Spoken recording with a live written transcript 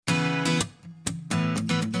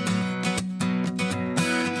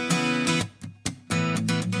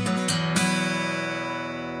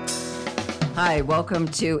Hi, welcome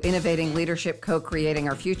to Innovating Leadership, Co-Creating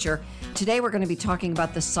Our Future. Today we're going to be talking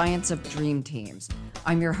about the science of dream teams.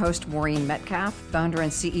 I'm your host, Maureen Metcalf, founder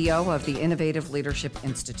and CEO of the Innovative Leadership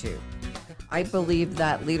Institute. I believe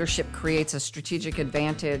that leadership creates a strategic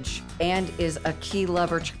advantage and is a key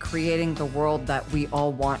lever to creating the world that we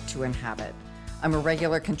all want to inhabit. I'm a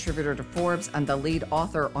regular contributor to Forbes and the lead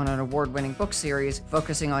author on an award-winning book series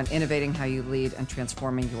focusing on innovating how you lead and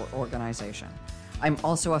transforming your organization. I'm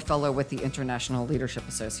also a fellow with the International Leadership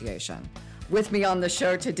Association. With me on the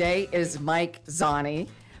show today is Mike Zani.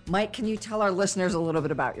 Mike, can you tell our listeners a little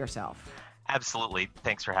bit about yourself? Absolutely.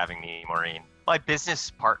 Thanks for having me, Maureen. My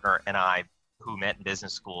business partner and I, who met in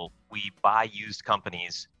business school, we buy used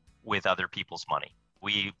companies with other people's money.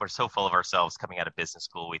 We were so full of ourselves coming out of business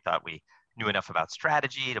school, we thought we knew enough about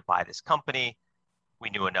strategy to buy this company.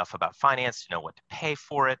 We knew enough about finance to know what to pay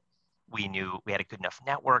for it. We knew we had a good enough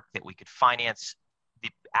network that we could finance the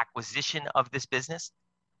acquisition of this business,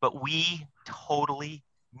 but we totally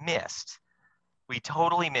missed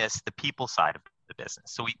the people side of the business.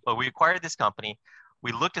 So we acquired this company.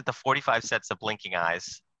 We looked at the 45 sets of blinking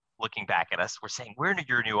eyes looking back at us. We're saying, we're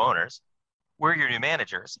your new owners. We're your new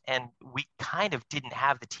managers. And we kind of didn't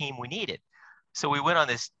have the team we needed. So we went on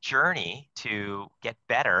this journey to get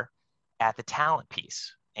better at the talent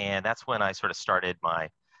piece. And that's when I sort of started my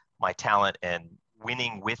talent and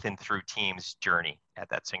winning with and through teams journey at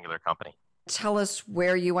that singular company. Tell us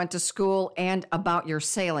where you went to school and about your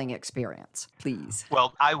sailing experience, please.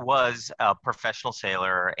 Well, I was a professional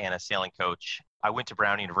sailor and a sailing coach. I went to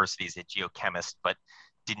Brown University as a geochemist, but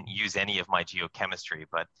didn't use any of my geochemistry,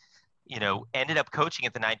 but ended up coaching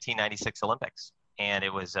at the 1996 Olympics. And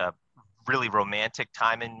it was a really romantic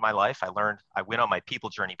time in my life. I went on my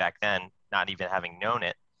people journey back then, not even having known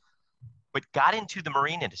it, but got into the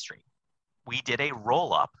marine industry. We did a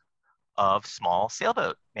roll-up of small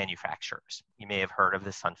sailboat manufacturers. You may have heard of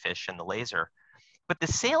the Sunfish and the Laser, but the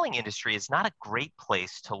sailing industry is not a great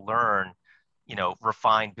place to learn,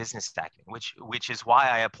 refined business acumen, which is why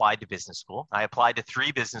I applied to business school. I applied to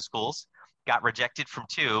 3 business schools, got rejected from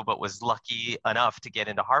 2, but was lucky enough to get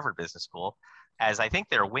into Harvard Business School. As I think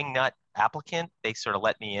they're a wingnut applicant, they sort of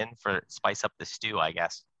let me in for spice up the stew, I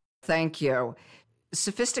guess. Thank you.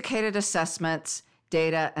 Sophisticated assessments,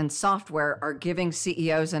 data, and software are giving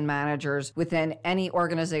CEOs and managers within any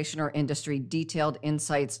organization or industry detailed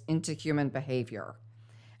insights into human behavior.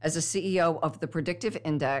 As a CEO of the Predictive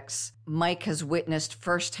Index, Mike has witnessed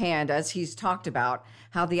firsthand, as he's talked about,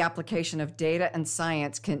 how the application of data and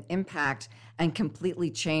science can impact and completely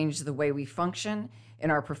change the way we function in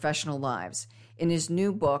our professional lives. In his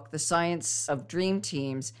new book, The Science of Dream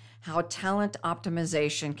Teams, How Talent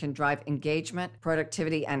Optimization Can Drive Engagement,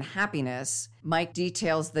 Productivity, and Happiness, Mike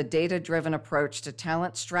details the data-driven approach to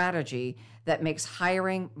talent strategy that makes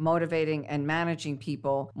hiring, motivating, and managing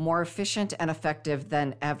people more efficient and effective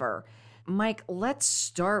than ever. Mike, let's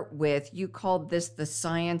start with, you called this the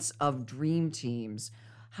science of dream teams.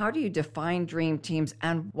 How do you define dream teams,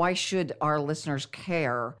 and why should our listeners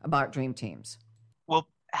care about dream teams? Well,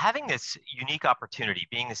 having this unique opportunity,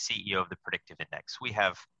 being the CEO of the Predictive Index, we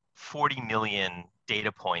have 40 million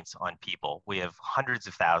data points on people. We have hundreds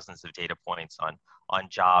of thousands of data points on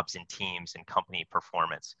jobs and teams and company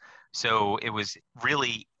performance. So it was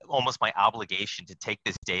really almost my obligation to take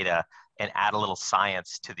this data and add a little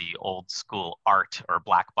science to the old school art or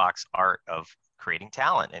black box art of creating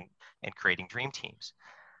talent and creating dream teams.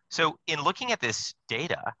 So in looking at this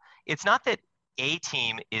data, it's not that a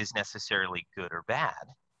team is necessarily good or bad.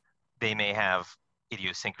 They may have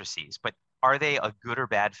idiosyncrasies, but are they a good or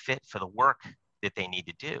bad fit for the work that they need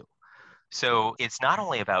to do? So it's not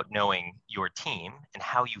only about knowing your team and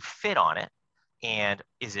how you fit on it, and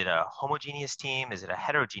is it a homogeneous team? Is it a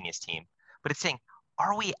heterogeneous team? But it's saying,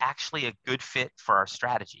 are we actually a good fit for our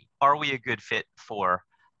strategy? Are we a good fit for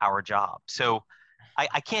our job? So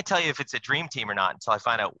I can't tell you if it's a dream team or not until I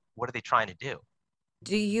find out what are they trying to do.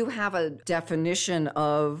 Do you have a definition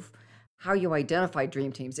of how you identify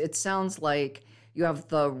dream teams? It sounds like you have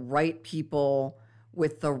the right people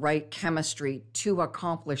with the right chemistry to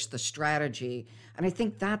accomplish the strategy. And I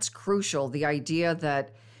think that's crucial, the idea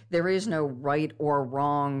that there is no right or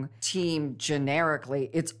wrong team generically.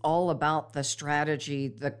 It's all about the strategy,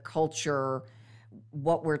 the culture,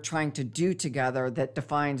 what we're trying to do together that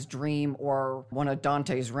defines dream or one of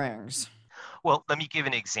Dante's rings. Well, let me give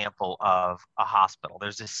an example of a hospital.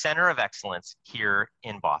 There's a center of excellence here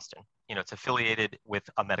in Boston. It's affiliated with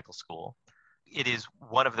a medical school. It is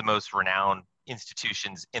one of the most renowned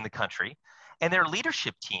institutions in the country. And their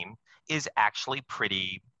leadership team is actually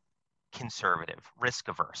pretty conservative, risk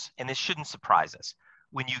averse. And this shouldn't surprise us.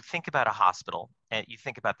 when you think about a hospital and you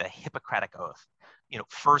think about the Hippocratic Oath,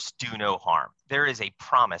 first do no harm. There is a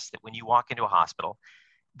promise that when you walk into a hospital,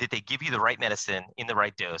 that they give you the right medicine in the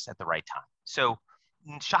right dose at the right time. So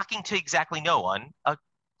shocking to exactly no one, a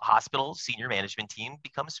hospital senior management team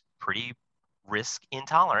becomes pretty risk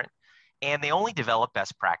intolerant, and they only develop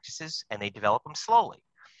best practices and they develop them slowly.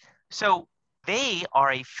 So they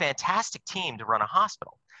are a fantastic team to run a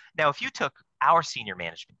hospital. Now, if you took our senior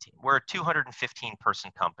management team, we're a 215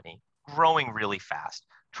 person company, growing really fast,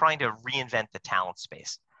 trying to reinvent the talent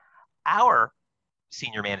space. Our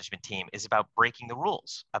senior management team is about breaking the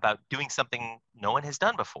rules, about doing something no one has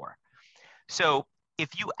done before. So if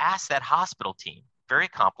you ask that hospital team, very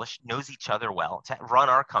accomplished, knows each other well, to run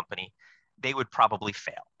our company, they would probably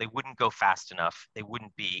fail. They wouldn't go fast enough. They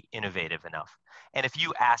wouldn't be innovative enough. And if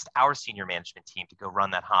you asked our senior management team to go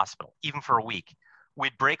run that hospital, even for a week,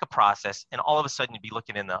 we'd break a process, and all of a sudden you'd be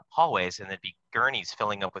looking in the hallways and there'd be gurneys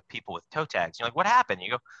filling up with people with toe tags. You're like, what happened?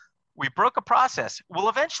 You go, we broke a process. We'll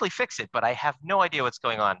eventually fix it, but I have no idea what's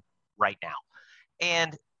going on right now.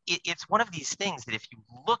 And it's one of these things that if you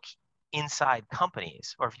look inside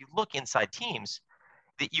companies or if you look inside teams,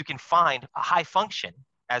 that you can find a high function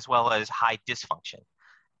as well as high dysfunction.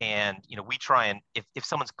 And we try and if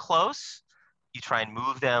someone's close, you try and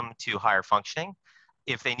move them to higher functioning.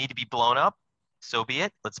 If they need to be blown up, so be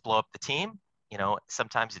it. Let's blow up the team.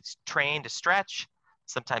 Sometimes it's train to stretch,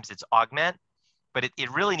 sometimes it's augment, but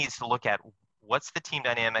it really needs to look at what's the team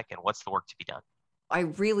dynamic and what's the work to be done. I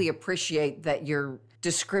really appreciate that your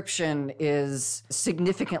description is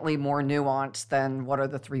significantly more nuanced than what are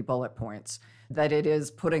the 3 bullet points, that it is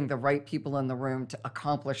putting the right people in the room to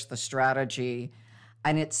accomplish the strategy.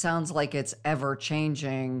 And it sounds like it's ever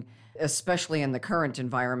changing, especially in the current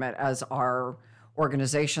environment as our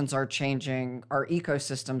organizations are changing, our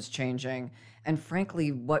ecosystems changing, and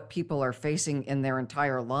frankly, what people are facing in their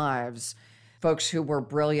entire lives. Folks who were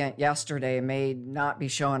brilliant yesterday may not be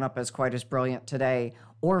showing up as quite as brilliant today,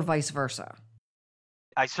 or vice versa.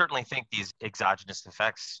 I certainly think these exogenous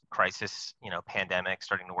effects, crisis, pandemic,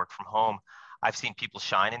 starting to work from home, I've seen people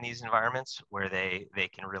shine in these environments where they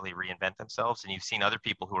can really reinvent themselves. And you've seen other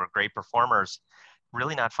people who are great performers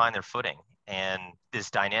really not find their footing. And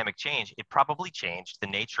this dynamic change, it probably changed the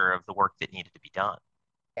nature of the work that needed to be done.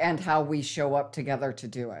 And how we show up together to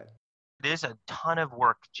do it. There's a ton of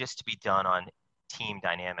work just to be done on team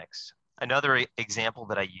dynamics. Another example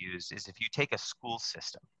that I use is if you take a school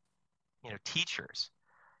system, teachers,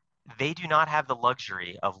 they do not have the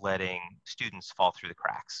luxury of letting students fall through the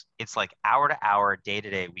cracks. It's like hour to hour, day to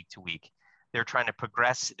day, week to week. They're trying to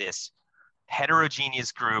progress this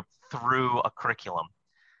heterogeneous group through a curriculum.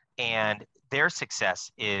 And their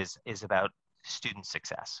success is about student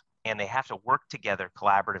success. And they have to work together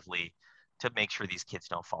collaboratively to make sure these kids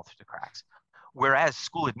don't fall through the cracks. Whereas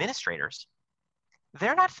school administrators,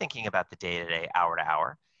 they're not thinking about the day-to-day, hour to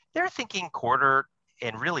hour. They're thinking quarter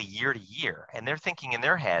and really year to year. And they're thinking in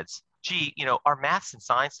their heads, gee, our maths and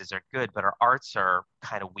sciences are good, but our arts are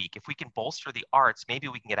kind of weak. If we can bolster the arts, maybe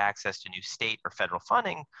we can get access to new state or federal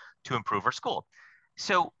funding to improve our school.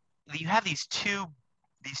 So you have these two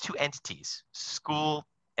entities, school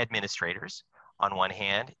administrators on one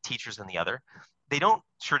hand, teachers on the other. They don't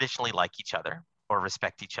traditionally like each other or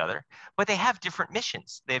respect each other, but they have different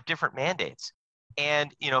missions. They have different mandates.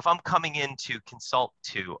 And, if I'm coming in to consult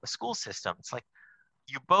to a school system, it's like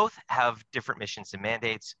you both have different missions and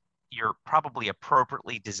mandates. You're probably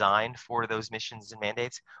appropriately designed for those missions and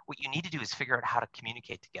mandates. What you need to do is figure out how to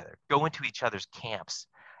communicate together, go into each other's camps,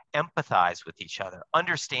 empathize with each other,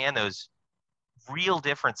 understand those real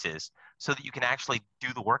differences so that you can actually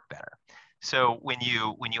do the work better. So when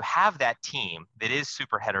you have that team that is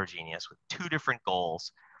super heterogeneous with 2 different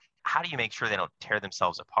goals, how do you make sure they don't tear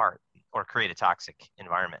themselves apart or create a toxic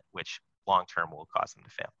environment, which long-term will cause them to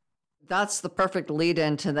fail? That's the perfect lead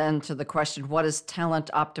in to the question, what is talent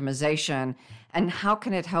optimization and how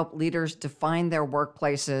can it help leaders define their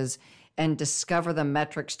workplaces and discover the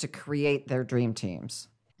metrics to create their dream teams?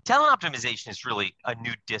 Talent optimization is really a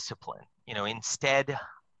new discipline. Instead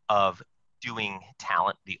of doing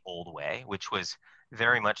talent the old way, which was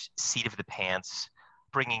very much seat of the pants,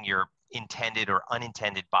 bringing your intended or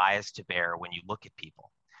unintended bias to bear when you look at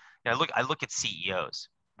people. I look at CEOs,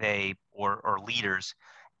 or leaders,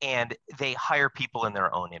 and they hire people in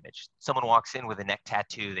their own image. Someone walks in with a neck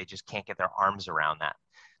tattoo, they just can't get their arms around that.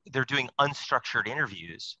 They're doing unstructured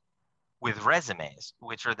interviews with resumes,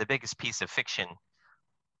 which are the biggest piece of fiction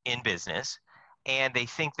in business, and they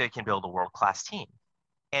think they can build a world-class team.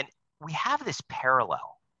 And we have this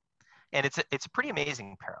parallel, and it's a pretty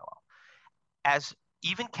amazing parallel. As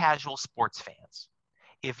even casual sports fans,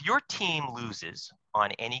 If your team loses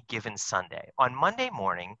on any given Sunday, on Monday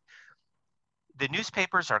morning, the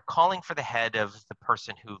newspapers are calling for the head of the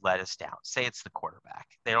person who let us down. Say it's the quarterback.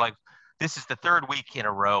 They're like, this is the third week in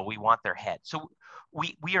a row. We want their head. So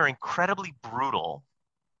we are incredibly brutal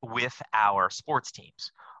with our sports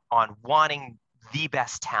teams on wanting the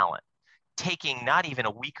best talent, taking not even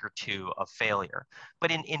a week or two of failure.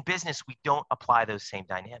 But in business, we don't apply those same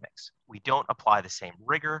dynamics. We don't apply the same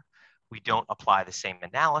rigor. We don't apply the same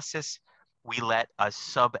analysis. We let a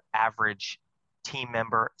sub-average team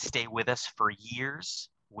member stay with us for years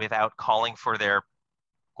without calling for their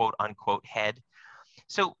quote unquote head.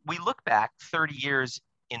 So we look back 30 years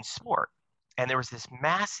in sport, and there was this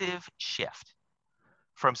massive shift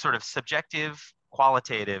from sort of subjective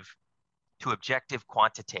qualitative to objective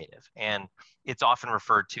quantitative. And it's often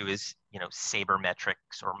referred to as,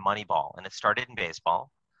 sabermetrics or Moneyball. And it started in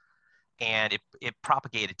baseball, and it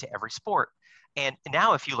propagated to every sport. And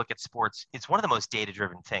now if you look at sports, it's one of the most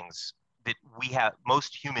data-driven things that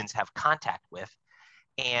most humans have contact with.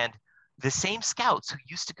 And the same scouts who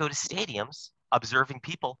used to go to stadiums observing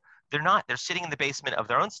people, they're sitting in the basement of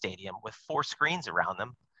their own stadium with 4 screens around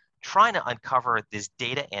them, trying to uncover this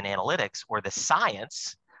data and analytics or the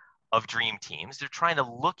science of dream teams. They're trying to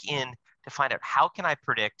look in to find out, how can I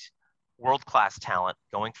predict world-class talent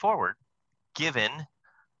going forward, given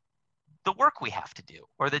the work we have to do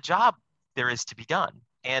or the job there is to be done.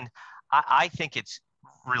 And I think it's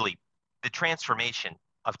really the transformation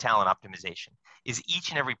of talent optimization is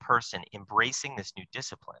each and every person embracing this new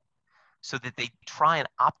discipline so that they try and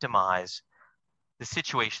optimize the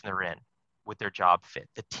situation they're in with their job fit,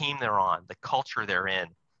 the team they're on, the culture they're in,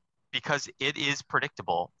 because it is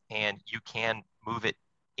predictable and you can move it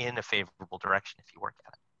in a favorable direction if you work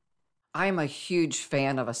at it. I'm a huge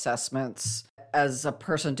fan of assessments. As a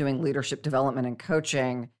person doing leadership development and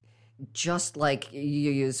coaching, just like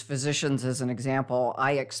you use physicians as an example,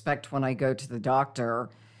 I expect when I go to the doctor,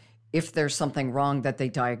 if there's something wrong, that they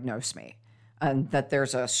diagnose me and that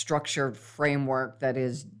there's a structured framework that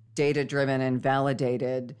is data-driven and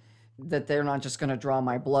validated, that they're not just going to draw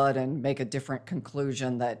my blood and make a different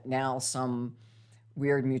conclusion that now some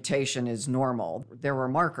weird mutation is normal. There were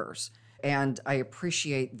markers. And I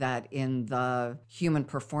appreciate that in the human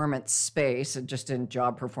performance space, and just in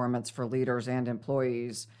job performance for leaders and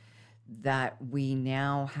employees, that we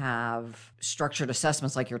now have structured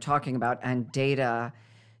assessments like you're talking about and data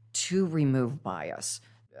to remove bias.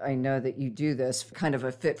 I know that you do this kind of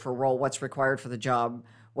a fit for role, what's required for the job,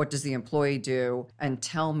 what does the employee do, and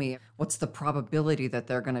tell me what's the probability that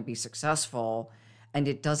they're going to be successful. And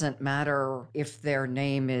it doesn't matter if their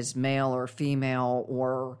name is male or female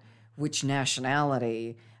or which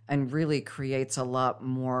nationality, and really creates a lot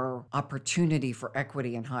more opportunity for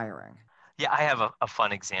equity in hiring. Yeah, I have a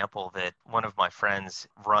fun example that one of my friends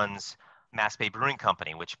runs Mass Bay Brewing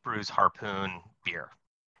Company, which brews Harpoon beer.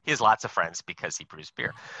 He has lots of friends because he brews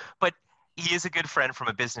beer, but he is a good friend from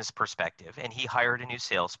a business perspective, and he hired a new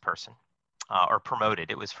salesperson or promoted.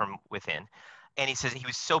 It was from within. And he says he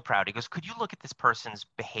was so proud. He goes, could you look at this person's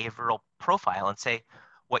behavioral profile and say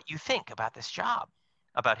what you think about this job,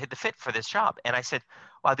 about the fit for this job? And I said,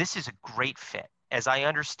 wow, this is a great fit. As I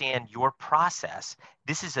understand your process,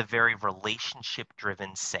 this is a very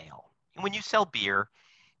relationship-driven sale. And when you sell beer,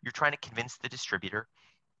 you're trying to convince the distributor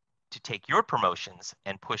to take your promotions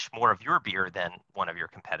and push more of your beer than one of your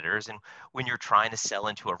competitors. And when you're trying to sell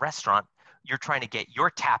into a restaurant, you're trying to get your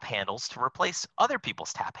tap handles to replace other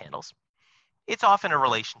people's tap handles. It's often a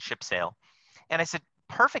relationship sale. And I said,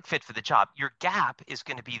 perfect fit for the job. Your gap is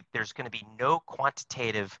going to be, there's going to be no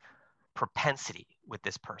quantitative propensity with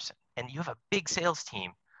this person. And you have a big sales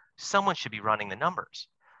team. Someone should be running the numbers.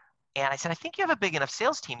 And I said, I think you have a big enough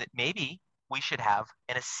sales team that maybe we should have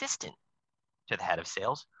an assistant to the head of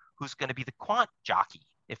sales who's going to be the quant jockey,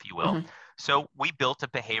 if you will. Mm-hmm. So we built a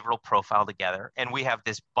behavioral profile together, and we have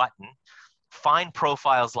this button, find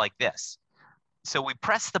profiles like this. So we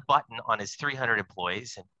press the button on his 300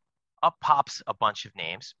 employees, and up pops a bunch of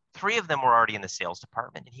names. 3 of them were already in the sales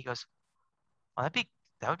department. And he goes, oh,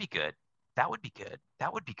 that would be good. That would be good.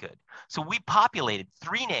 That would be good. So we populated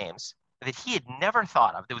 3 names that he had never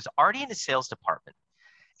thought of that was already in the sales department.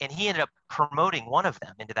 And he ended up promoting one of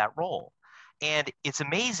them into that role. And it's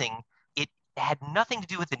amazing. It had nothing to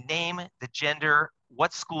do with the name, the gender,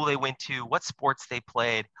 what school they went to, what sports they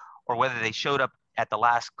played, or whether they showed up at the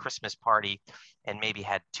last Christmas party and maybe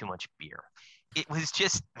had too much beer. It was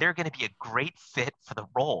just, they're going to be a great fit for the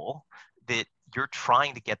role that you're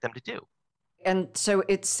trying to get them to do. And so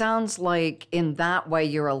it sounds like in that way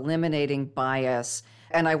you're eliminating bias.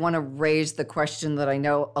 And I want to raise the question that I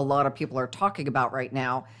know a lot of people are talking about right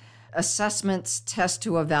now. Assessments test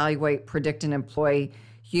to evaluate, predict, and employ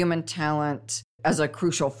human talent as a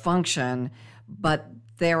crucial function, but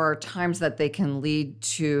there are times that they can lead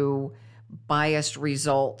to biased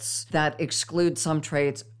results that exclude some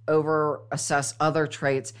traits, over assess other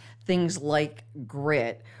traits, things like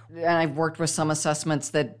grit. And I've worked with some assessments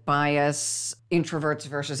that bias introverts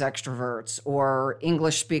versus extroverts or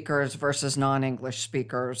English speakers versus non-English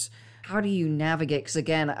speakers. How do you navigate? Because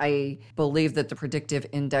again, I believe that the predictive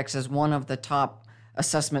index is one of the top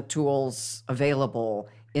assessment tools available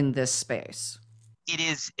in this space. It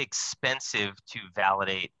is expensive to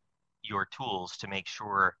validate your tools to make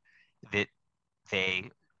sure that they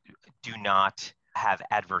do not have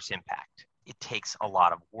adverse impact. It takes a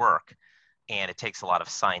lot of work and it takes a lot of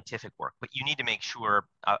scientific work, but you need to make sure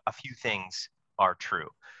a few things are true.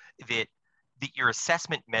 That your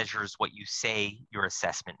assessment measures what you say your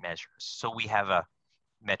assessment measures. So we have a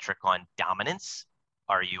metric on dominance.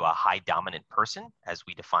 Are you a high dominant person, as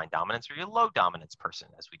we define dominance, or are you a low dominance person,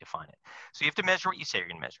 as we define it? So you have to measure what you say you're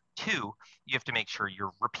going to measure. 2, you have to make sure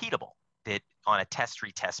you're repeatable, that on a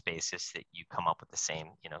test-retest basis that you come up with the same,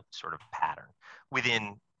 sort of pattern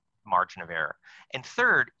within margin of error. And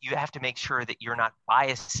 3rd, you have to make sure that you're not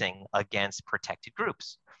biasing against protected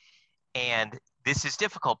groups. And this is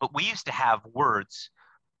difficult, but we used to have words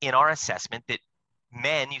in our assessment that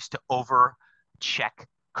men used to over-check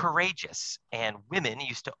courageous and women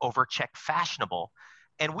used to over-check fashionable.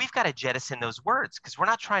 And we've got to jettison those words because we're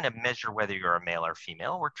not trying to measure whether you're a male or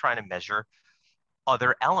female. We're trying to measure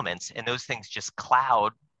other elements, and those things just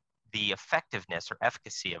cloud the effectiveness or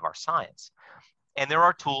efficacy of our science. And there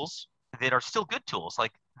are tools that are still good tools,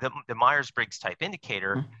 like the Myers-Briggs type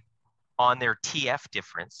indicator on their TF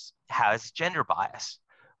difference has gender bias,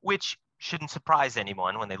 which shouldn't surprise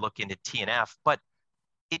anyone when they look into TNF, but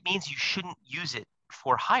it means you shouldn't use it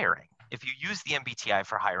for hiring. If you use the MBTI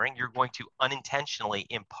for hiring, you're going to unintentionally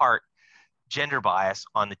impart gender bias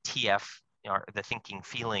on the TF, or the thinking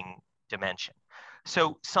feeling dimension.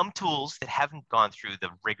 So some tools that haven't gone through the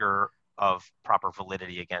rigor of proper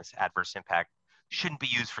validity against adverse impact shouldn't be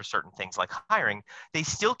used for certain things like hiring. They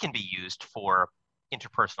still can be used for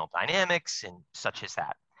interpersonal dynamics and such as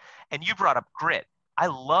that. And you brought up grit. I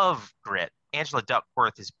love grit. Angela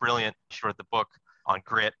Duckworth is brilliant. She wrote the book on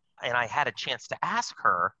grit. And I had a chance to ask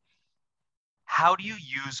her, how do you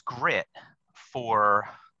use grit for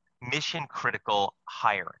mission critical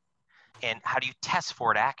hiring? And how do you test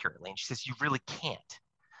for it accurately? And she says, you really can't.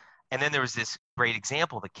 And then there was this great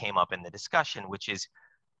example that came up in the discussion, which is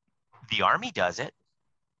the Army does it.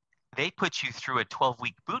 They put you through a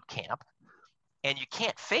 12-week boot camp and you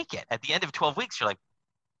can't fake it. At the end of 12 weeks, you're like,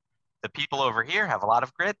 the people over here have a lot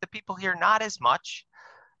of grit. The people here, not as much.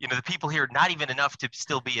 The people here, not even enough to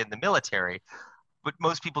still be in the military. But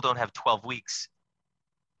most people don't have 12 weeks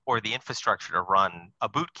or the infrastructure to run a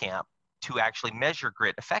boot camp to actually measure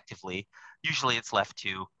grit effectively. Usually it's left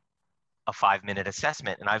to a 5-minute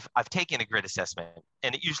assessment. And I've taken a grit assessment,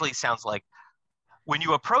 and it usually sounds like, when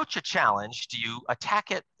you approach a challenge, do you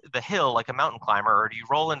attack it the hill like a mountain climber, or do you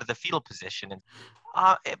roll into the fetal position? And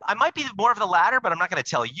I might be more of the latter, but I'm not going to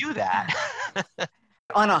tell you that.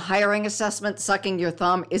 On a hiring assessment, sucking your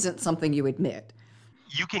thumb isn't something you admit.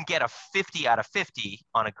 You can get a 50 out of 50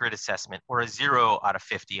 on a grit assessment or a 0 out of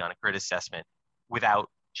 50 on a grit assessment without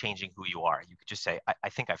changing who you are. You could just say, I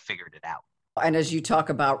think I figured it out. And as you talk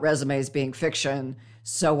about resumes being fiction,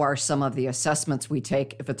 so are some of the assessments we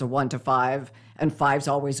take if it's a 1 to 5, and 5's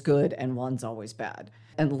always good and 1's always bad.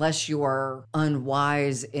 Unless you are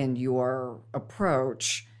unwise in your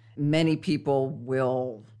approach, many people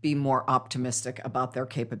will be more optimistic about their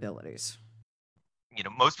capabilities.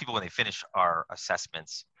 Most people, when they finish our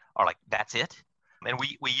assessments, are like, that's it. And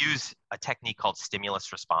we use a technique called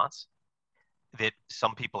stimulus response, that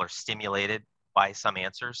some people are stimulated by some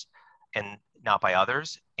answers and not by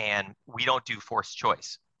others. And we don't do forced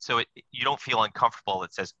choice. So you don't feel uncomfortable.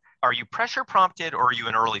 It says, are you pressure prompted or are you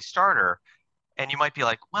an early starter? And you might be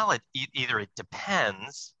like, well, either it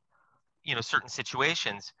depends, certain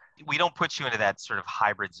situations. We don't put you into that sort of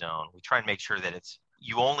hybrid zone. We try and make sure that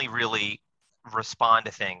you only really respond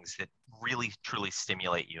to things that really truly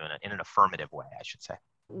stimulate you in an affirmative way, I should say.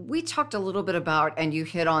 We talked a little bit about, and you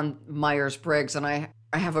hit on Myers-Briggs, and I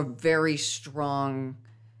have a very strong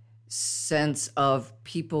sense of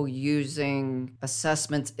people using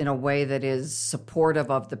assessments in a way that is supportive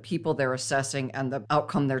of the people they're assessing and the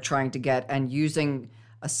outcome they're trying to get, and using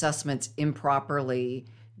assessments improperly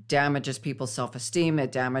damages people's self-esteem.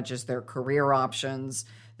 It damages their career options.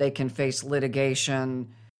 They can face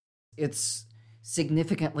litigation. It's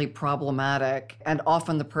significantly problematic. And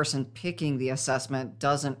often the person picking the assessment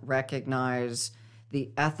doesn't recognize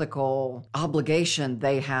the ethical obligation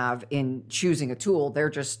they have in choosing a tool. They're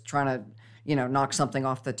just trying to, knock something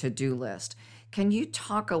off the to-do list. Can you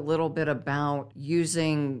talk a little bit about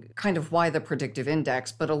using kind of why the predictive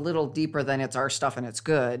index, but a little deeper than it's our stuff and it's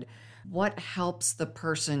good? What helps the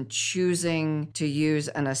person choosing to use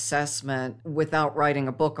an assessment without writing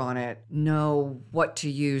a book on it know what to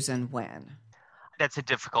use and when? That's a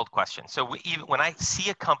difficult question. So even when I see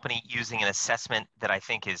a company using an assessment that I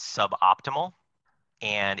think is suboptimal,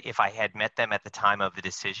 and if I had met them at the time of the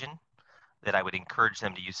decision, that I would encourage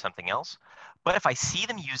them to use something else. But if I see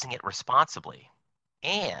them using it responsibly,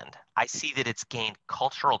 and I see that it's gained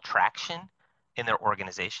cultural traction in their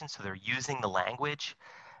organization, so they're using the language,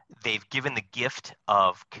 they've given the gift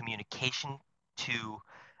of communication to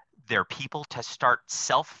their people to start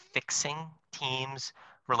self-fixing teams,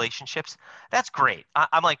 relationships, that's great.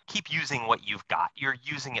 I'm like, keep using what you've got. You're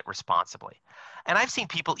using it responsibly. And I've seen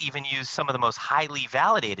people even use some of the most highly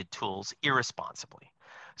validated tools irresponsibly.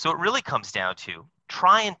 So it really comes down to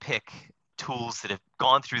try and pick tools that have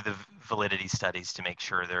gone through the validity studies to make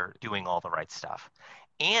sure they're doing all the right stuff,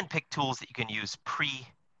 and pick tools that you can use pre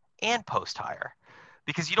and post hire,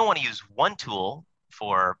 because you don't want to use one tool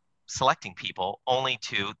for selecting people only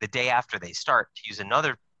to the day after they start to use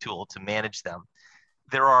another tool to manage them.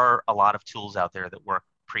 There are a lot of tools out there that work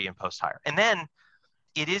pre and post hire. And then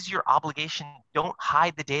it is your obligation. Don't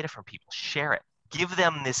hide the data from people. Share it. Give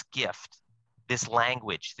them this gift, this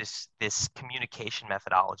language, this communication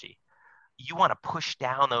methodology. You want to push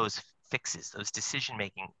down those fixes, those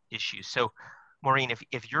decision-making issues. So, Maureen,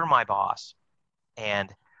 if you're my boss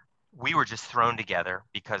and we were just thrown together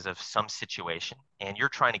because of some situation and you're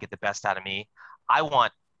trying to get the best out of me, I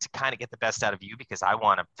want to kind of get the best out of you because I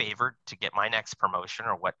want a favor to get my next promotion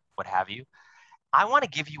or what have you. I want to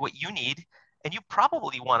give you what you need, and you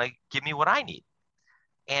probably want to give me what I need.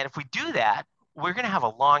 And if we do that, we're going to have a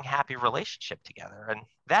long, happy relationship together. And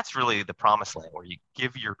that's really the promised land, where you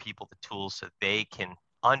give your people the tools so they can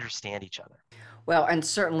understand each other. Well, and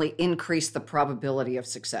certainly increase the probability of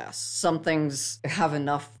success. Some things have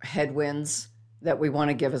enough headwinds that we want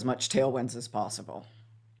to give as much tailwinds as possible.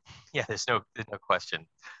 Yeah, there's no question.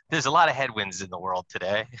 There's a lot of headwinds in the world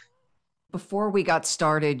today. Before we got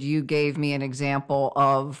started, you gave me an example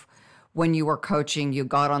of when you were coaching, you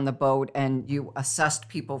got on the boat and you assessed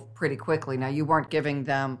people pretty quickly. Now, you weren't giving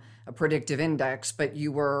them a predictive index, but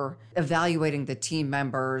you were evaluating the team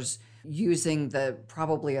members using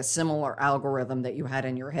probably a similar algorithm that you had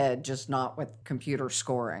in your head, just not with computer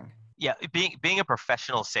scoring. Yeah, being a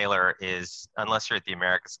professional sailor is, unless you're at the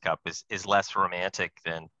America's Cup, is less romantic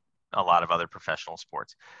than a lot of other professional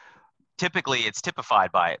sports. Typically, it's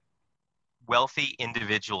typified by wealthy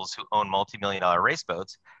individuals who own multi-million-dollar race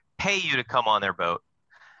boats pay you to come on their boat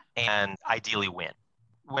and ideally win.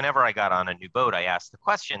 Whenever I got on a new boat, I asked the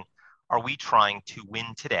question, are we trying to win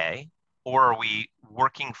today, or are we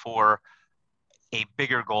working for a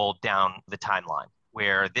bigger goal down the timeline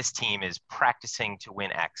where this team is practicing to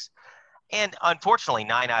win X? And unfortunately,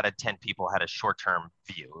 9 out of 10 people had a short-term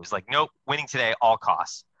view. It was like, nope, winning today, all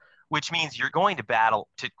costs, which means you're going to battle,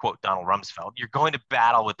 to quote Donald Rumsfeld, you're going to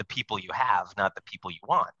battle with the people you have, not the people you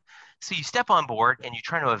want. So you step on board and you're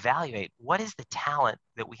trying to evaluate, what is the talent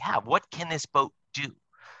that we have? What can this boat do?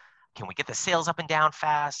 Can we get the sails up and down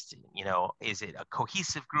fast? Is it a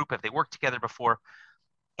cohesive group? Have they worked together before?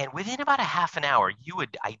 And within about a half an hour, you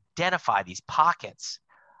would identify these pockets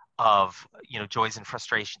of, joys and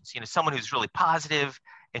frustrations. Someone who's really positive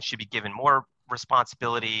and should be given more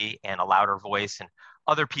responsibility and a louder voice, and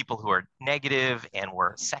other people who are negative and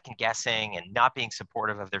were second guessing and not being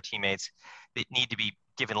supportive of their teammates that need to be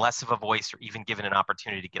given less of a voice or even given an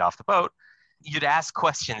opportunity to get off the boat. You'd ask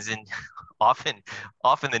questions, and often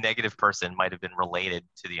the negative person might have been related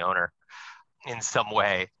to the owner in some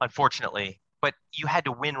way, unfortunately, but you had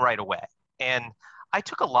to win right away. And I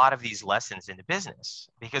took a lot of these lessons into business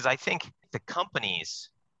because I think the companies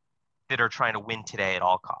that are trying to win today at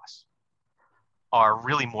all costs are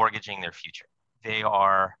really mortgaging their future. They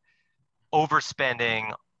are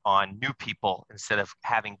overspending on new people instead of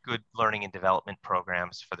having good learning and development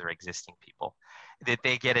programs for their existing people. That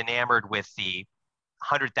they get enamored with the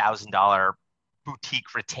 $100,000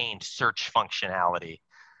 boutique retained search functionality.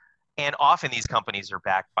 And often these companies are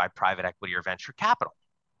backed by private equity or venture capital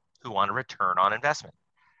who want a return on investment.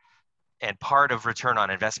 And part of return on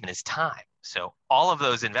investment is time. So all of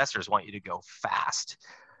those investors want you to go fast.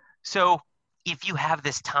 So if you have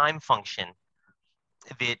this time function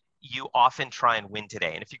that you often try and win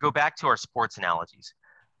today, and if you go back to our sports analogies,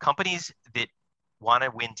 companies that want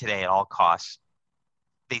to win today at all costs,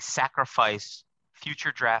 they sacrifice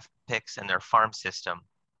future draft picks and their farm system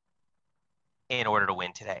in order to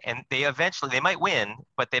win today. And they might win,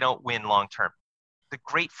 but they don't win long term. The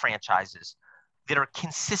great franchises that are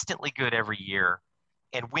consistently good every year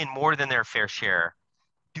and win more than their fair share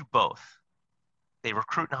do both. They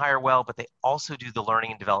recruit and hire well, but they also do the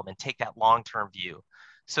learning and development, take that long-term view.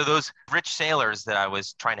 So those rich sailors that I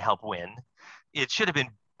was trying to help win, it should have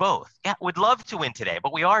been both. Yeah, would love to win today,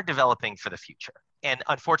 but we are developing for the future. And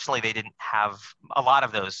unfortunately, a lot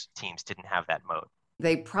of those teams didn't have that mode.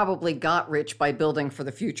 They probably got rich by building for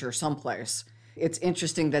the future someplace. It's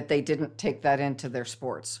interesting that they didn't take that into their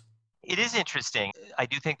sports. It is interesting. I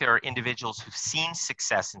do think there are individuals who've seen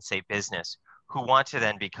success in, say, business, who want to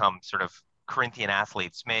then become sort of Corinthian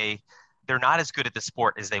athletes. They're not as good at the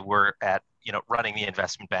sport as they were at, running the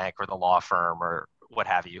investment bank or the law firm or what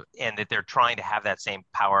have you, and that they're trying to have that same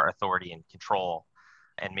power, authority, and control,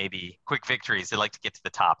 and maybe quick victories. They like to get to the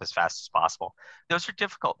top as fast as possible. Those are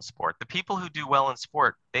difficult in sport. The people who do well in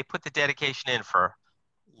sport, they put the dedication in for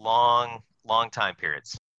long time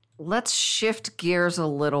periods. Let's shift gears a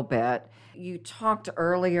little bit. You talked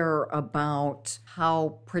earlier about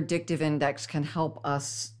how predictive index can help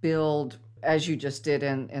us build, as you just did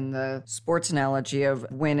in the sports analogy of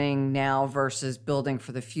winning now versus building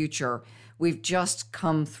for the future. We've just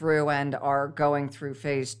come through and are going through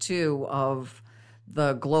phase 2 of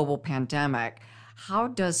the global pandemic. How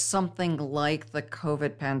does something like the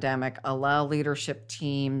COVID pandemic allow leadership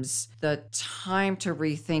teams the time to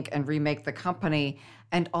rethink and remake the company?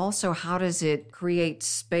 And also, how does it create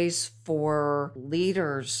space for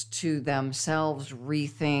leaders to themselves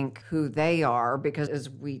rethink who they are? Because as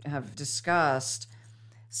we have discussed,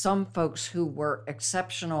 some folks who were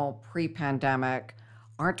exceptional pre-pandemic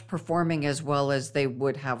aren't performing as well as they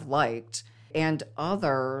would have liked, and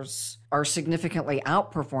others are significantly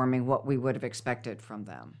outperforming what we would have expected from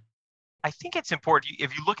them. I think it's important,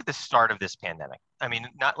 if you look at the start of this pandemic,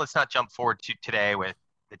 let's not jump forward to today with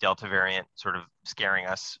the Delta variant sort of scaring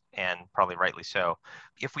us, and probably rightly so.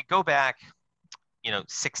 If we go back,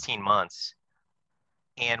 16 months,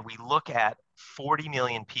 and we look at 40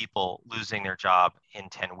 million people losing their job in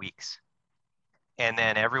 10 weeks, and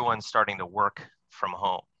then everyone's starting to work from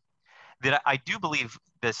home, that I do believe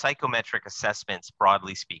the psychometric assessments,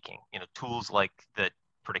 broadly speaking, tools like the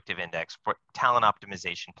predictive index, talent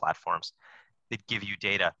optimization platforms that give you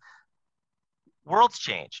data, world's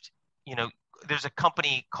changed. There's a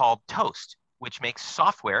company called Toast, which makes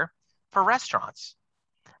software for restaurants.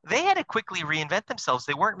 They had to quickly reinvent themselves.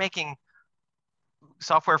 They weren't making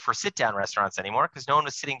software for sit-down restaurants anymore because no one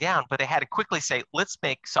was sitting down, but they had to quickly say, let's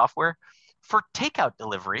make software for takeout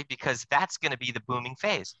delivery because that's going to be the booming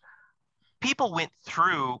phase. People went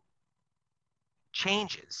through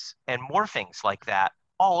changes and morphings like that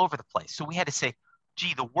all over the place. So we had to say,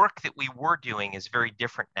 gee, the work that we were doing is very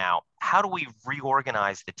different now. How do we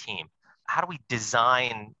reorganize the team? How do we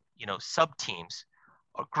design, sub-teams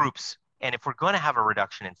or groups? And if we're going to have a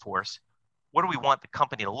reduction in force, what do we want the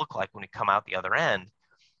company to look like when we come out the other end?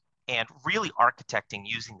 And really architecting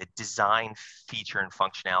using the design feature and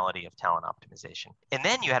functionality of talent optimization. And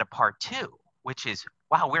then you had a part 2, which is,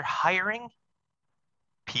 wow, we're hiring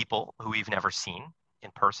people who we've never seen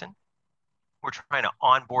in person. We're trying to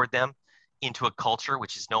onboard them into a culture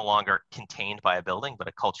which is no longer contained by a building, but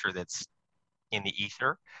a culture that's in the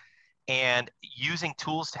ether. And using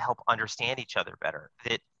tools to help understand each other better,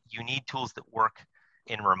 that you need tools that work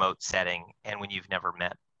in a remote setting and when you've never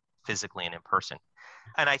met physically and in person.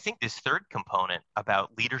 And I think this third component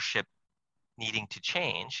about leadership needing to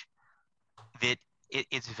change, that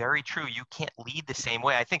it's very true. You can't lead the same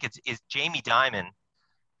way. I think it's Jamie Dimon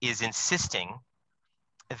is insisting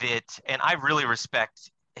that, and I really respect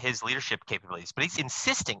his leadership capabilities, but he's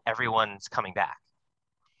insisting everyone's coming back.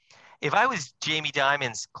 If I was Jamie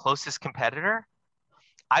Dimon's closest competitor,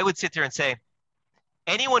 I would sit there and say,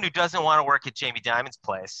 anyone who doesn't want to work at Jamie Dimon's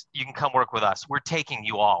place, you can come work with us. We're taking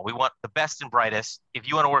you all. We want the best and brightest. If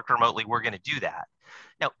you want to work remotely, we're going to do that.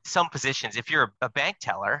 Now, some positions, if you're a bank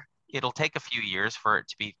teller, it'll take a few years for it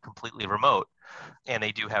to be completely remote. And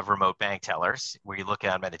they do have remote bank tellers where you look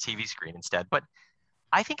at them at a TV screen instead. But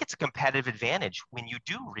I think it's a competitive advantage when you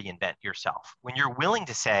do reinvent yourself, when you're willing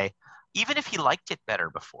to say, even if he liked it better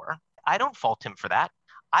before, I don't fault him for that.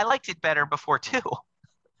 I liked it better before too.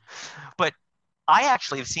 But I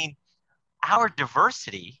actually have seen our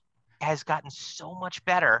diversity has gotten so much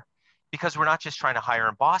better because we're not just trying to hire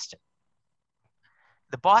in Boston.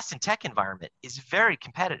 The Boston tech environment is very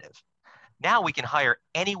competitive. Now we can hire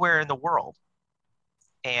anywhere in the world.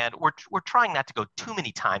 And we're trying not to go too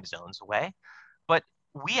many time zones away, but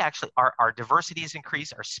we actually, our diversity has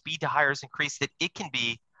increased, our speed to hire has increased, that it can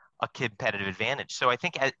be a competitive advantage. So I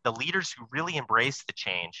think the leaders who really embrace the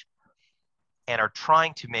change and are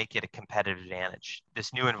trying to make it a competitive advantage.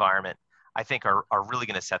 This new environment, I think, are really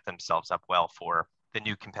going to set themselves up well for the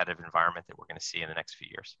new competitive environment that we're going to see in the next few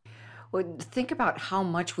years. Well, think about how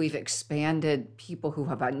much we've expanded people who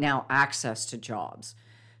have now access to jobs.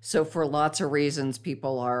 So, for lots of reasons,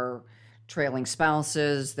 people are trailing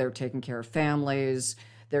spouses, they're taking care of families,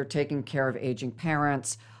 they're taking care of aging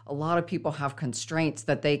parents. A lot of people have constraints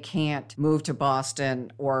that they can't move to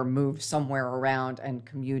Boston or move somewhere around and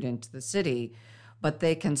commute into the city, but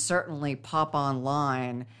they can certainly pop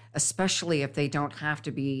online, especially if they don't have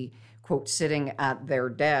to be, quote, sitting at their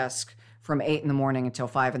desk from 8 in the morning until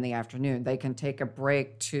 5 in the afternoon. They can take a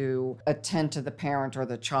break to attend to the parent or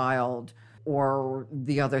the child or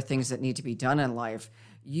the other things that need to be done in life.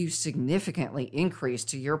 You significantly increase,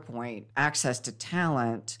 to your point, access to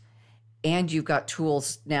talent, and you've got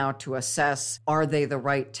tools now to assess, are they the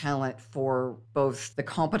right talent for both the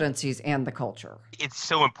competencies and the culture? It's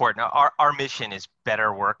so important. Our mission is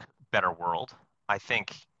better work, better world. I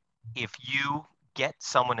think if you get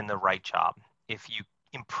someone in the right job, if you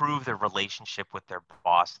improve their relationship with their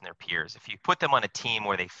boss and their peers, if you put them on a team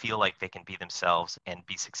where they feel like they can be themselves and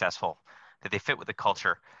be successful, that they fit with the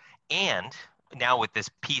culture, and now with this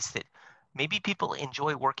piece that maybe people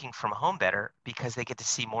enjoy working from home better because they get to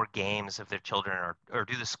see more games of their children or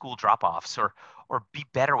do the school drop-offs or be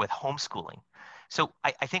better with homeschooling. So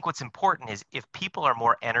I think what's important is if people are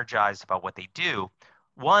more energized about what they do,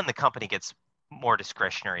 one, the company gets more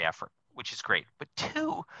discretionary effort, which is great. But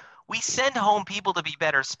two, we send home people to be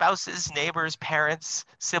better spouses, neighbors, parents,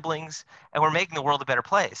 siblings, and we're making the world a better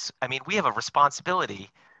place. I mean, we have a responsibility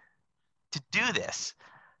to do this.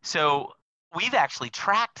 So we've actually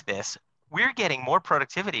tracked this. We're getting more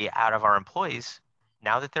productivity out of our employees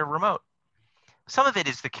now that they're remote. Some of it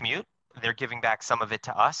is the commute. They're giving back some of it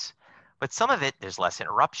to us, but some of it, there's less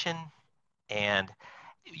interruption, and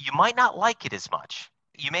you might not like it as much.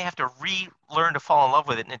 You may have to relearn to fall in love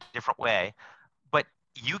with it in a different way, but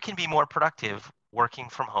you can be more productive working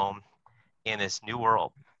from home in this new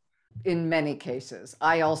world. In many cases.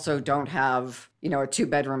 I also don't have, a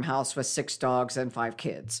 2-bedroom house with 6 dogs and 5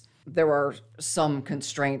 kids. There are some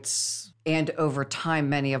constraints, and over time,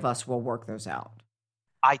 many of us will work those out.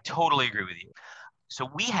 I totally agree with you. So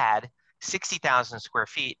we had 60,000 square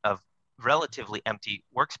feet of relatively empty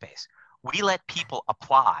workspace. We let people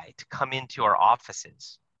apply to come into our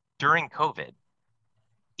offices during COVID.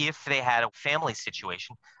 If they had a family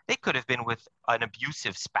situation, they could have been with an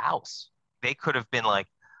abusive spouse. They could have been like,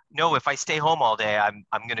 no, if I stay home all day, I'm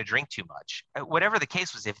going to drink too much. Whatever the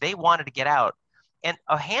case was, if they wanted to get out, and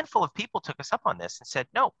a handful of people took us up on this and said,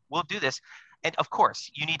 no, we'll do this. And of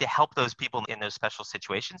course, you need to help those people in those special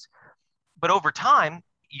situations. But over time,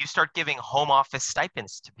 you start giving home office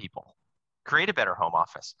stipends to people. Create a better home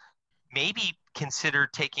office. Maybe consider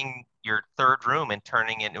taking your third room and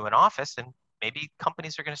turning it into an office, and maybe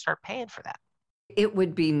companies are going to start paying for that. It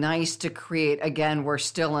would be nice to create, again, we're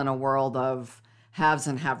still in a world of haves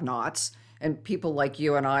and have-nots, and people like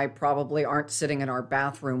you and I probably aren't sitting in our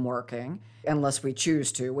bathroom working unless we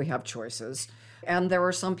choose to. We have choices. And there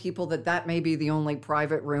are some people that may be the only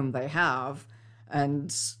private room they have,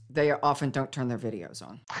 and they often don't turn their videos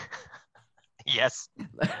on. Yes.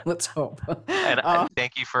 Let's hope. And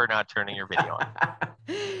thank you for not turning your video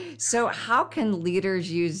on. So how can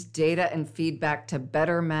leaders use data and feedback to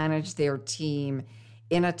better manage their team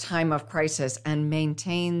in a time of crisis and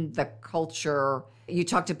maintain the culture? You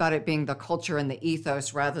talked about it being the culture and the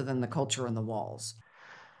ethos rather than the culture and the walls.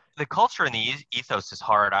 The culture and the ethos is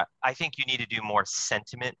hard. I think you need to do more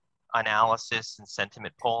sentiment analysis and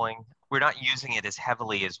sentiment polling. We're not using it as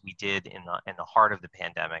heavily as we did in the heart of the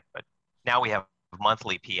pandemic, but now we have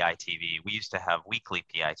monthly PITV. We used to have weekly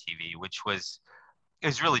PITV, which was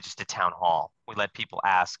really just a town hall. We let people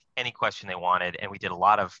ask any question they wanted, and we did a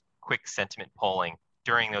lot of quick sentiment polling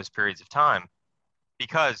during those periods of time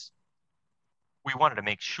because we wanted to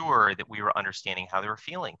make sure that we were understanding how they were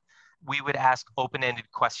feeling. We would ask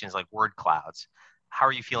open-ended questions like word clouds. How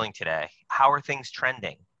are you feeling today? How are things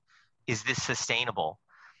trending? Is this sustainable?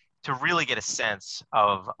 To really get a sense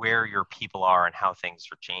of where your people are and how things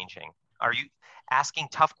are changing. Are you asking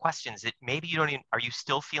tough questions that maybe you don't even, are you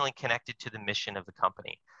still feeling connected to the mission of the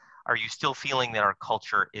company? Are you still feeling that our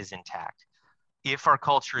culture is intact? If our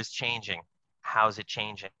culture is changing, how's it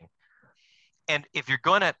changing? And if you're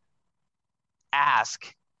going to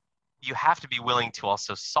ask, you have to be willing to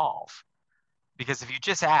also solve. Because if you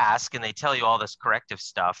just ask and they tell you all this corrective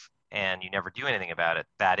stuff and you never do anything about it,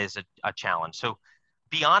 that is a challenge. So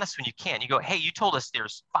be honest when you can. You go, hey, you told us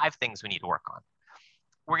there's 5 things we need to work on.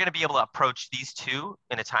 We're going to be able to approach these 2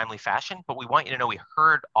 in a timely fashion, but we want you to know we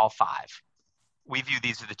heard all 5. we view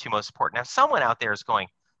these are the two most important. Now, someone out there is going,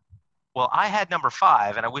 well, I had number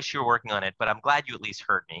 5 and I wish you were working on it, but I'm glad you at least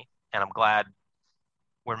heard me. And I'm glad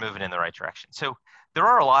we're moving in the right direction. So there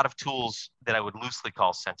are a lot of tools that I would loosely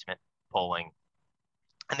call sentiment polling,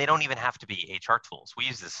 and they don't even have to be HR tools. We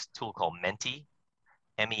use this tool called Menti,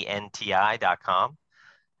 MENTI.com.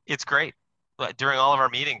 It's great. But during all of our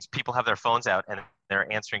meetings, people have their phones out and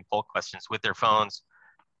they're answering poll questions with their phones,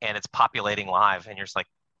 and it's populating live. And you're just like,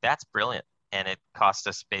 that's brilliant. And it costs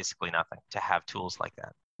us basically nothing to have tools like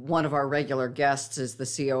that. One of our regular guests is the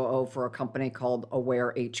COO for a company called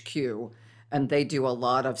Aware HQ, and they do a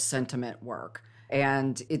lot of sentiment work.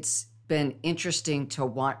 And it's been interesting to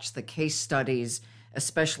watch the case studies,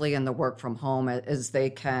 especially in the work from home, as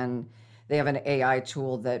they have an AI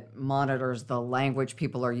tool that monitors the language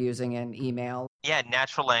people are using in email. Yeah,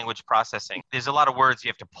 natural language processing. There's a lot of words you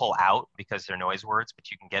have to pull out because they're noise words, but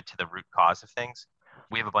you can get to the root cause of things.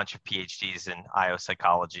 We have a bunch of PhDs in IO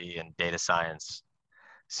psychology and data science,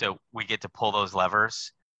 so we get to pull those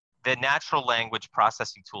levers. The natural language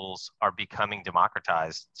processing tools are becoming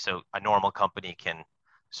democratized, so a normal company can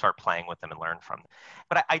start playing with them and learn from them.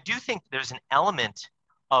 But I do think there's an element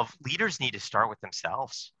of leaders need to start with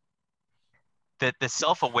themselves. The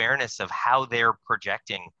self-awareness of how they're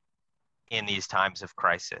projecting in these times of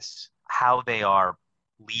crisis, how they are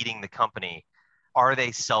leading the company. Are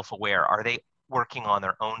they self-aware? Are they working on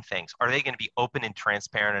their own things? Are they going to be open and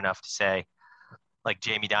transparent enough to say, like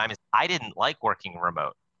Jamie Dimon, I didn't like working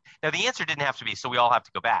remote. Now, the answer didn't have to be, so we all have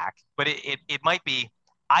to go back, but it might be,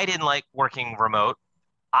 I didn't like working remote.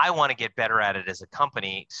 I want to get better at it as a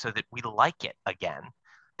company so that we like it again.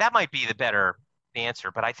 That might be the better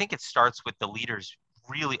answer, but I think it starts with the leaders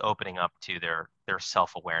really opening up to their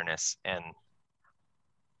self-awareness and,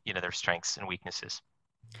 their strengths and weaknesses.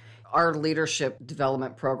 Our leadership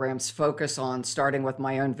development programs focus on starting with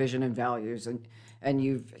my own vision and values, and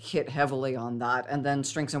you've hit heavily on that, and then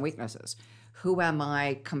strengths and weaknesses. Who am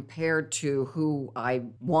I compared to who I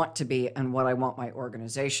want to be and what I want my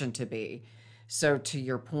organization to be? So to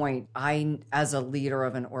your point, I, as a leader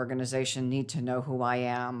of an organization, need to know who I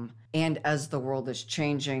am. And as the world is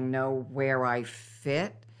changing, know where I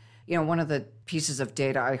fit. One of the pieces of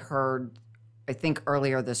data I heard, I think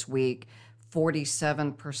earlier this week,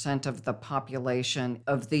 47% of the population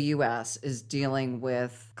of the US is dealing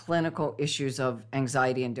with clinical issues of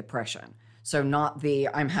anxiety and depression. So not the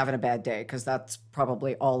I'm having a bad day, because that's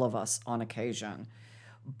probably all of us on occasion.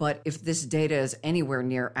 But if this data is anywhere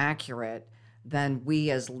near accurate, then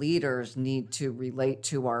we as leaders need to relate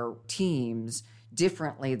to our teams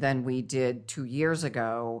differently than we did 2 years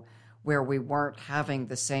ago, where we weren't having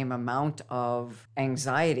the same amount of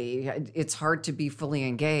anxiety. It's hard to be fully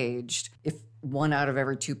engaged if 1 out of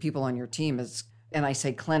every 2 people on your team is, and I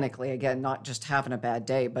say clinically, again, not just having a bad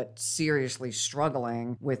day, but seriously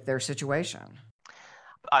struggling with their situation.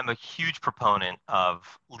 I'm a huge proponent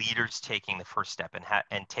of leaders taking the first step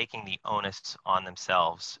and taking the onus on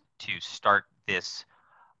themselves to start this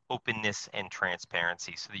openness and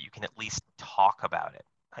transparency so that you can at least talk about it.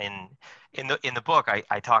 And in the book,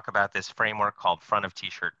 I talk about this framework called front of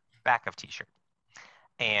t-shirt, back of t-shirt.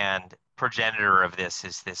 And progenitor of this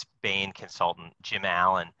is this Bain consultant, Jim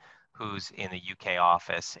Allen, who's in the UK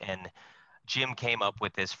office. And Jim came up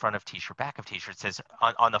with this front of t-shirt, back of t-shirt. It says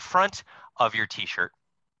on the front of your t-shirt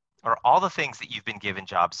are all the things that you've been given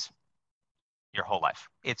jobs your whole life.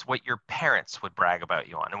 It's what your parents would brag about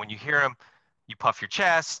you on. And when you hear them, you puff your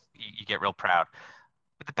chest, you get real proud.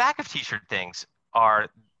 But the back of t-shirt things are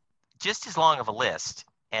just as long of a list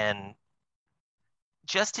and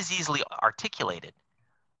just as easily articulated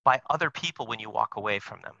by other people when you walk away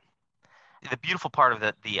from them. The beautiful part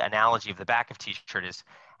of the analogy of the back of t-shirt is,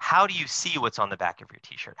 how do you see what's on the back of your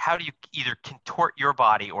t-shirt? How do you either contort your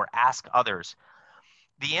body or ask others?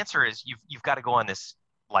 The answer is you've got to go on this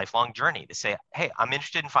lifelong journey to say, hey, I'm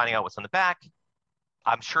interested in finding out what's on the back.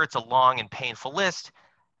 I'm sure it's a long and painful list,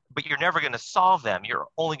 but you're never going to solve them. You're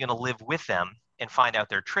only going to live with them and find out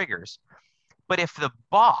their triggers. But if the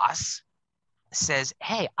boss says,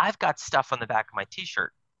 hey, I've got stuff on the back of my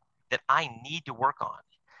t-shirt that I need to work on,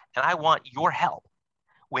 and I want your help.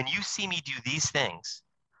 When you see me do these things,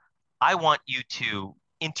 I want you to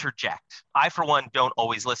interject. I, for one, don't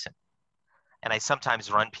always listen. And I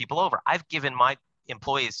sometimes run people over. I've given my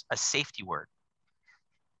employees a safety word.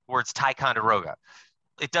 Word's Ticonderoga.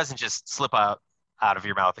 It doesn't just slip out of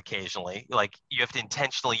your mouth occasionally. Like, you have to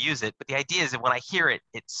intentionally use it. But the idea is that when I hear it,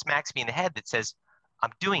 it smacks me in the head that says,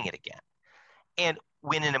 I'm doing it again. And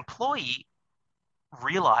when an employee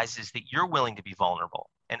realizes that you're willing to be vulnerable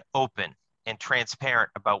and open and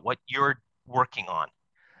transparent about what you're working on,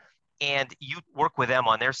 and you work with them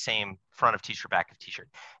on their same front of t-shirt, back of t-shirt,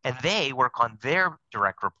 and they work on their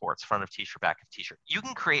direct reports, front of t-shirt, back of t-shirt. You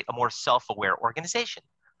can create a more self-aware organization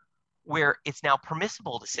where it's now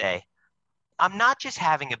permissible to say, I'm not just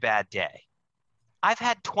having a bad day. I've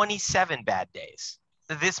had 27 bad days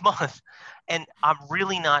this month, and I'm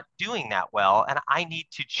really not doing that well, and I need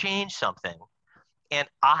to change something. And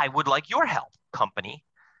I would like your help, company,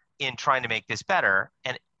 in trying to make this better.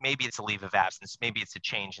 And maybe it's a leave of absence. Maybe it's a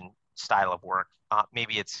change in style of work.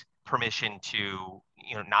 Maybe it's permission to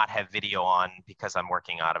not have video on because I'm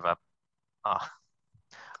working out of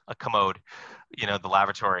a commode, the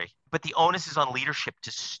lavatory. But the onus is on leadership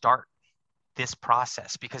to start this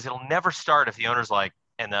process, because it'll never start if the owner's like,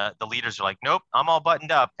 and the leaders are like, nope, I'm all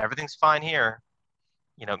buttoned up. Everything's fine here.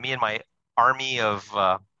 Me and my army of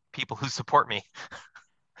people who support me.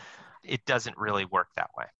 It doesn't really work that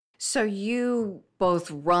way. So you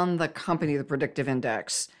both run the company, the Predictive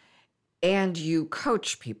Index, and you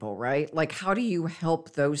coach people, right? Like, how do you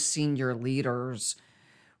help those senior leaders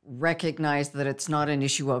recognize that it's not an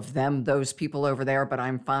issue of them, those people over there, but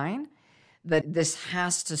I'm fine? That this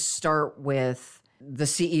has to start with the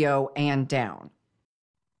CEO and down?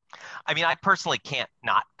 I mean, I personally can't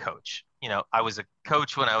not coach. I was a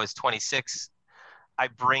coach when I was 26. I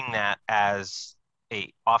bring that as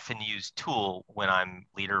a often used tool when I'm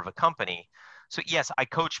leader of a company. So yes, I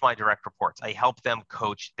coach my direct reports. I help them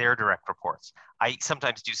coach their direct reports. I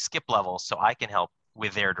sometimes do skip levels so I can help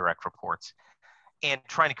with their direct reports, and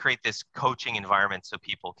trying to create this coaching environment so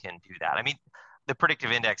people can do that. I mean, the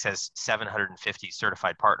Predictive Index has 750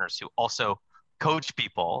 certified partners who also coach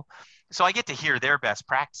people. So I get to hear their best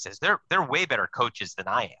practices. They're way better coaches than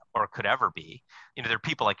I am or could ever be. There are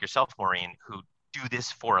people like yourself, Maureen, who do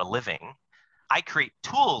this for a living. I create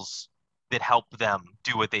tools that help them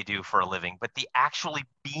do what they do for a living, but the actually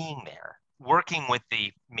being there, working with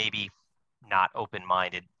the maybe not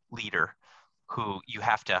open-minded leader who you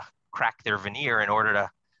have to crack their veneer in order to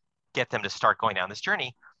get them to start going down this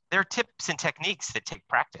journey. There are tips and techniques that take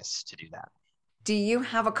practice to do that. Do you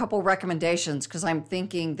have a couple recommendations? Because I'm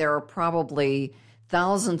thinking there are probably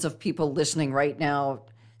thousands of people listening right now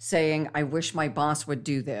saying, I wish my boss would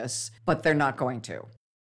do this, but they're not going to.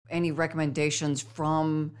 Any recommendations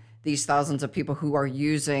from these thousands of people who are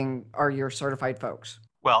your certified folks?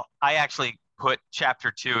 Well, I actually put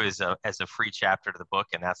chapter 2 as a free chapter to the book,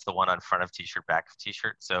 and that's the one on front of t-shirt, back of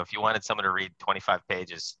t-shirt. So if you wanted someone to read 25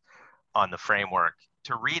 pages on the framework,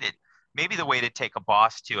 to read it, maybe the way to take a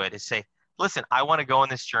boss to it is say, listen, I want to go on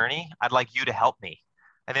this journey. I'd like you to help me.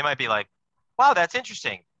 And they might be like, wow, that's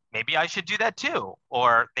interesting. Maybe I should do that too.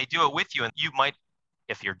 Or they do it with you, and you might,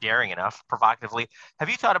 if you're daring enough, provocatively, have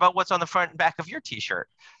you thought about what's on the front and back of your t-shirt?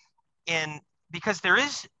 And because there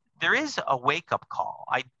is a wake-up call.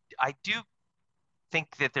 I do think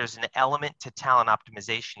that there's an element to talent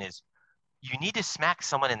optimization is you need to smack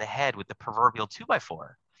someone in the head with the proverbial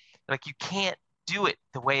 2x4. Like, you can't do it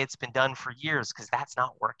the way it's been done for years because that's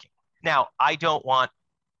not working. Now, I don't want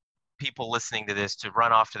people listening to this to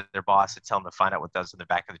run off to their boss and tell them to find out what does on the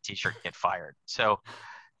back of the t-shirt and get fired. So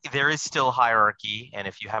there is still hierarchy, and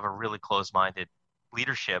if you have a really closed-minded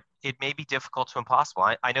leadership, it may be difficult to impossible.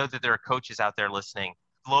 I know that there are coaches out there listening,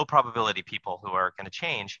 low probability people who are going to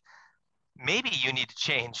change. Maybe you need to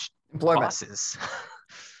change bosses.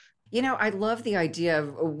 I love the idea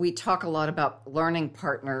of, we talk a lot about learning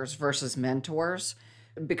partners versus mentors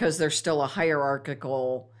because there's still a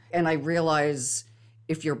hierarchical, and I realize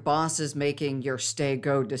if your boss is making your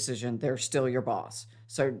stay-go decision, they're still your boss.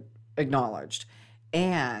 So acknowledged.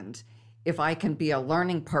 And if I can be a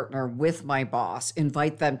learning partner with my boss,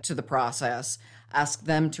 invite them to the process, ask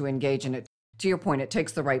them to engage in it. To your point, it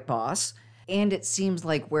takes the right boss. And it seems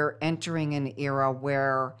like we're entering an era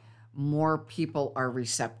where more people are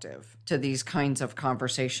receptive to these kinds of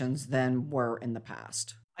conversations than were in the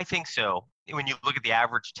past. I think so. When you look at the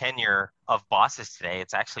average tenure of bosses today,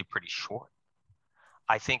 it's actually pretty short.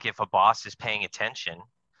 I think if a boss is paying attention,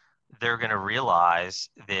 they're going to realize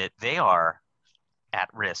that they are at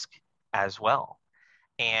risk as well.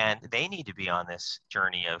 And they need to be on this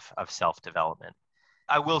journey of self-development.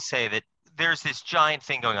 I will say that there's this giant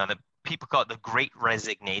thing going on that people call it the Great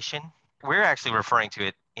Resignation. We're actually referring to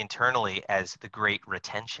it internally as the Great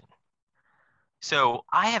Retention. So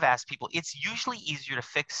I have asked people, it's usually easier to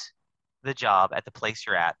fix the job at the place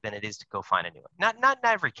you're at than it is to go find a new one. Not in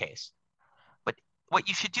every case. But what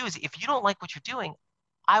you should do is, if you don't like what you're doing,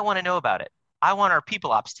 I want to know about it. I want our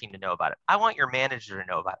people ops team to know about it. I want your manager to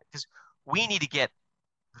know about it, because we need to get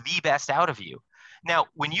the best out of you. Now,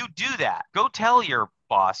 when you do that, go tell your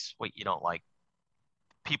boss what you don't like,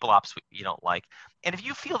 people ops what you don't like. And if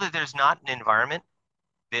you feel that there's not an environment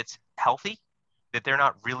that's healthy, that they're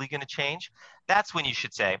not really going to change, that's when you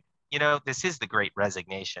should say, this is the great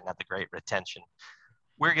resignation, not the great retention.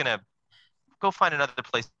 We're going to go find another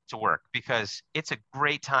place to work, because it's a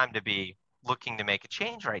great time to be looking to make a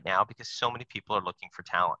change right now, because so many people are looking for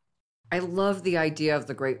talent. I love the idea of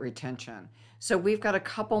the great retention. So we've got a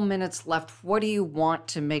couple minutes left. What do you want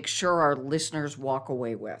to make sure our listeners walk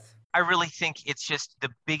away with? I really think it's just the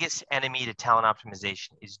biggest enemy to talent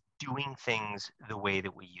optimization is doing things the way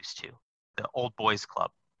that we used to. The old boys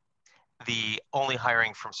club, the only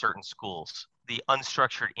hiring from certain schools, the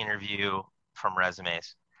unstructured interview from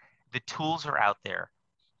resumes. The tools are out there.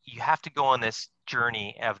 You have to go on this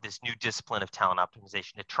journey of this new discipline of talent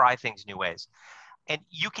optimization to try things new ways. And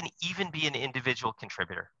you can even be an individual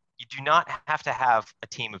contributor. You do not have to have a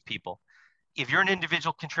team of people. If you're an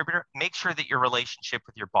individual contributor, make sure that your relationship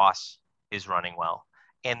with your boss is running well,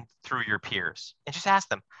 and through your peers. And just ask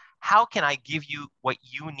them, how can I give you what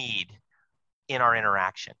you need in our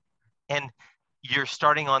interaction? And you're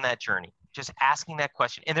starting on that journey, just asking that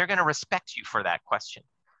question. And they're going to respect you for that question,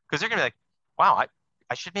 because they're going to be like, wow,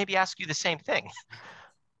 I should maybe ask you the same thing.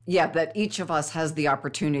 Yeah, that each of us has the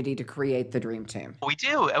opportunity to create the dream team. We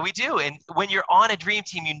do. And when you're on a dream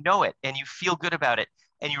team, you know it and you feel good about it.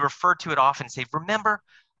 And you refer to it often and say, remember,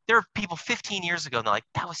 there are people 15 years ago, and they're like,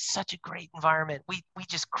 that was such a great environment. We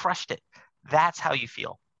just crushed it. That's how you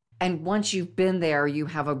feel. And once you've been there, you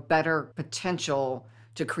have a better potential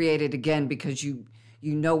to create it again, because you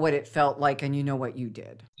know what it felt like and you know what you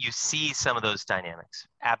did. You see some of those dynamics.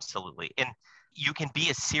 Absolutely. And you can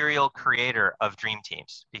be a serial creator of dream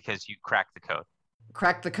teams because you crack the code.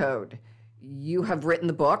 Crack the code. You have written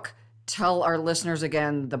the book. Tell our listeners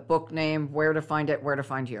again the book name, where to find it, where to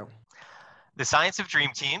find you. The Science of Dream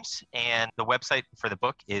Teams, and the website for the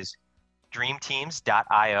book is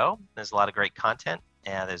dreamteams.io. There's a lot of great content,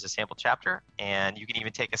 and there's a sample chapter, and you can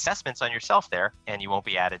even take assessments on yourself there, and you won't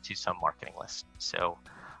be added to some marketing list. So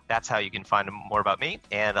that's how you can find more about me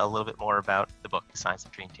and a little bit more about the book, The Science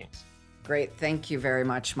of Dream Teams. Great. Thank you very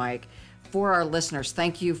much, Mike. For our listeners,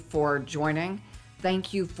 thank you for joining.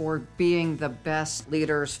 Thank you for being the best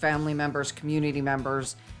leaders, family members, community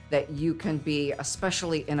members that you can be,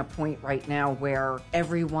 especially in a point right now where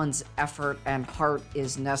everyone's effort and heart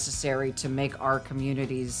is necessary to make our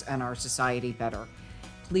communities and our society better.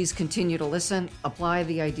 Please continue to listen, apply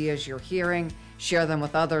the ideas you're hearing, share them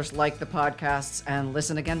with others, like the podcasts, and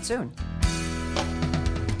listen again soon.